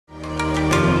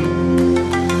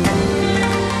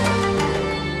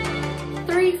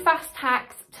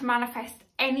manifest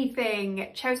anything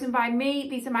chosen by me.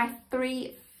 These are my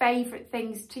 3 favourite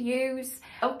things to use.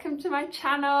 Welcome to my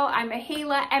channel. I'm a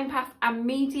healer, empath and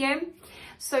medium.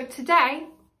 So today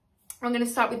I'm going to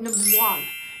start with number 1.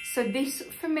 So this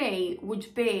for me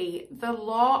would be the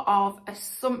law of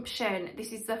assumption.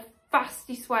 This is the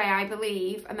fastest way, I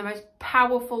believe, and the most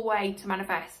powerful way to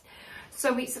manifest.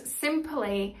 So it's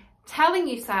simply telling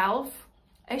yourself,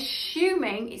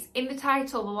 assuming, it's in the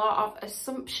title, the law of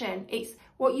assumption. It's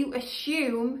what you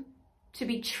assume to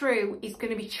be true is going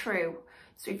to be true.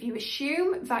 So if you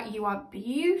assume that you are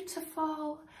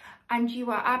beautiful and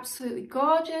you are absolutely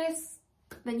gorgeous,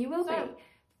 then you will be.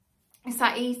 It's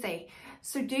that easy.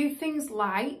 So do things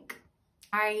like,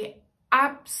 I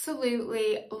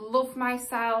absolutely love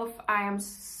myself. I am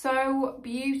so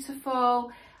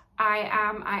beautiful. I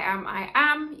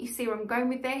am. You see where I'm going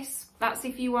with this? That's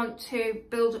if you want to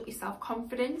build up your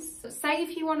self-confidence. Say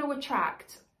if you want to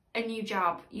attract a new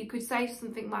job, you could say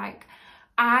something like,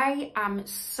 I am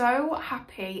so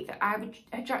happy that I've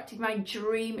attracted my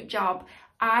dream job.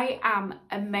 I am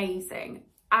amazing.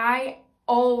 I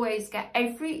always get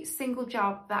every single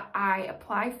job that I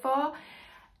apply for.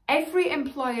 Every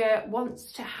employer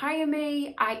wants to hire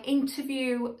me. I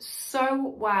interview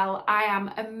so well. I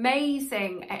am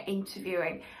amazing at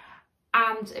interviewing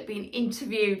and at being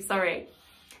interviewed, sorry.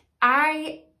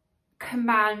 I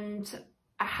command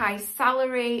a high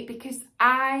salary because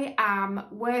I am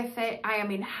worth it. I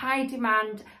am in high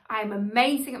demand. I am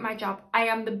amazing at my job. I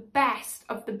am the best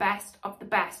of the best of the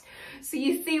best. So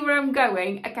you see where I'm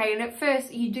going? Okay, and at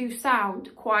first you do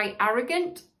sound quite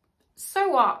arrogant. So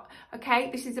what?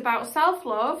 Okay, this is about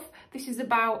self-love. This is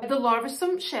about the law of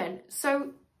assumption.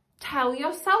 So tell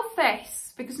yourself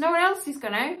this, because no one else is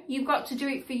gonna. You've got to do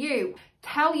it for you.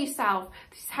 Tell yourself.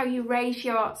 This is how you raise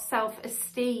your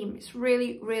self-esteem. It's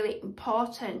really, really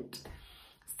important.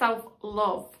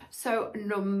 Self-love. So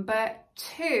number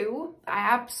 2, I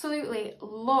absolutely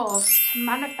love to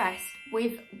manifest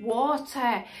with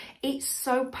water. It's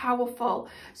so powerful.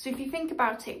 So if you think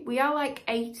about it, we are like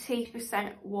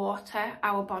 80% water,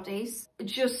 our bodies.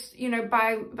 Just, you know,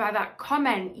 by that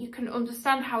comment, you can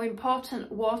understand how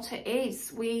important water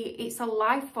is. It's a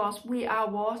life force. We are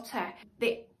water.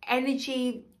 The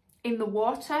energy in the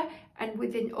water and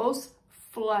within us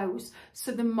flows.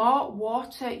 So the more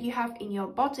water you have in your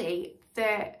body,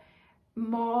 the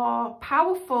more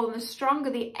powerful and the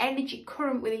stronger the energy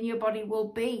current within your body will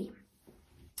be.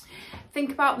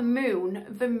 Think about the moon.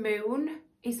 The moon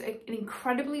is an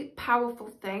incredibly powerful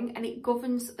thing, and it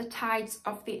governs the tides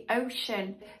of the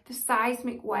ocean, the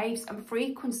seismic waves and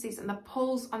frequencies and the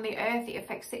pulls on the earth. It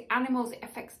affects the animals, it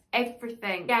affects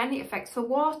everything. Again, it affects the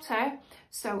water.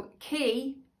 So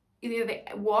key, you know,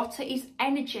 the water is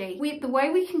energy. The way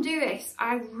we can do this,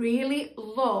 I really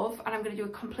love, and I'm going to do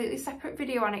a completely separate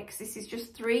video on it because this is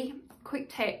just 3 quick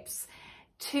tips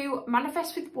to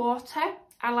manifest with water.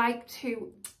 I like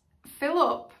to fill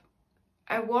up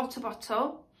a water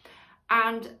bottle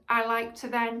and I like to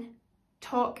then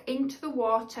talk into the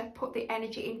water, put the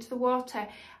energy into the water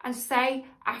and say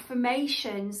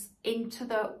affirmations into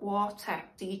the water.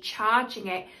 So you're charging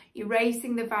it, you're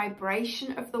raising the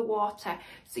vibration of the water.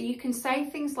 So you can say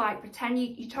things like, pretend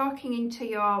you're talking into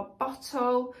your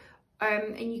bottle,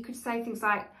 and you could say things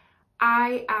like,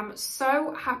 I am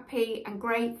so happy and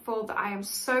grateful that I am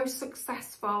so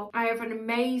successful. I have an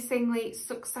amazingly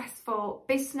successful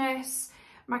business.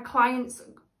 My clients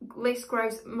list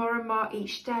grows more and more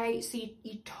each day. So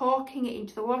you're talking it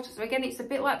into the water. So again, it's a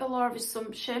bit like the law of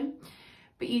assumption,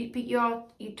 but you're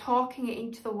talking it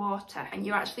into the water and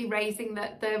you're actually raising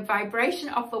the vibration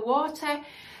of the water.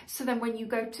 So then when you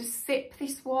go to sip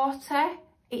this water,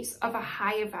 it's of a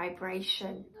higher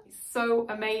vibration. So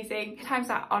amazing. Sometimes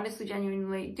I honestly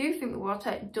genuinely do think the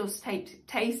water does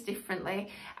taste differently,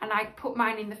 and I put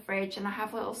mine in the fridge and I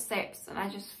have little sips and I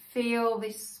just feel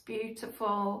this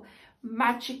beautiful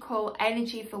magical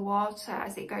energy of the water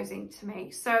as it goes into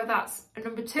me. So that's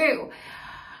number 2.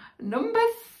 Number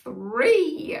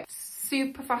 3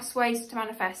 super fast ways to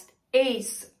manifest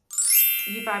is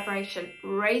your vibration,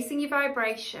 raising your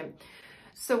vibration.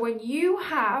 So when you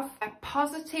have a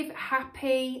positive,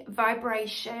 happy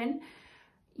vibration,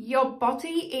 your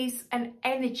body is an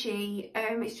energy.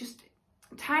 It's just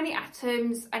tiny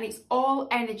atoms and it's all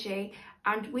energy.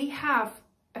 And we have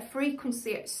a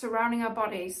frequency surrounding our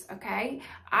bodies, okay?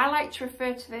 I like to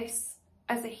refer to this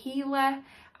as a healer,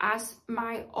 as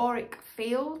my auric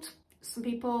field. Some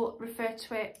people refer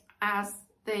to it as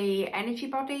the energy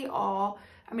body, or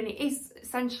I mean, it is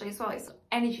essentially as well, it's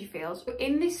energy field.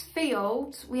 In this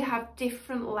field, we have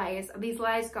different layers. These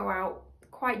layers go out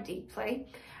quite deeply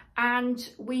and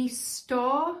we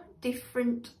store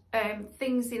different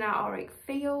things in our auric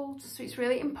field. So it's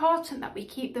really important that we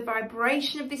keep the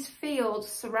vibration of this field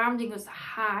surrounding us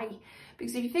high,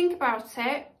 because if you think about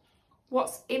it,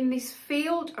 what's in this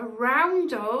field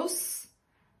around us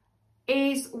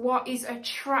is what is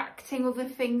attracting other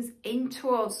things into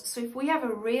us. So if we have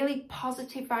a really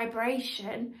positive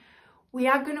vibration, we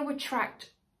are going to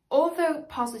attract other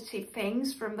positive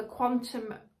things from the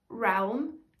quantum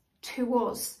realm to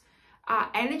us. Our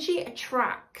energy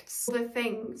attracts other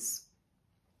things.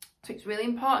 So it's really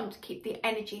important to keep the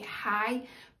energy high,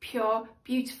 pure,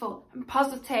 beautiful and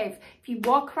positive. If you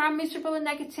walk around miserable and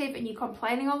negative and you're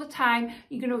complaining all the time,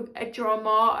 you're going to draw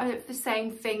more of the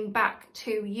same thing back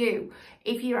to you.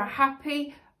 If you're a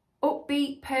happy,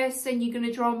 upbeat person, you're going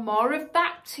to draw more of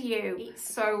that to you.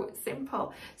 It's so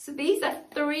simple. So these are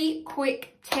 3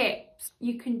 quick tips.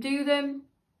 You can do them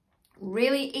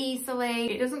really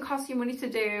easily. It doesn't cost you money to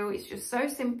do. It's just so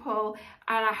simple,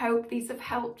 and I hope these have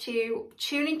helped you.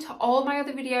 Tune into all my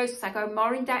other videos because I go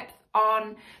more in depth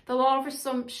on the law of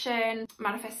assumption,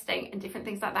 manifesting and different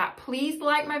things like that. Please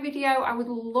like my video. I would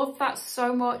love that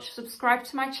so much. Subscribe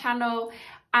to my channel,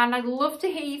 and I'd love to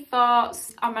hear your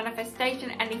thoughts on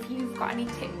manifestation and if you've got any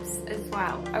tips as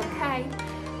well. Okay,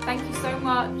 thank you so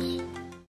much.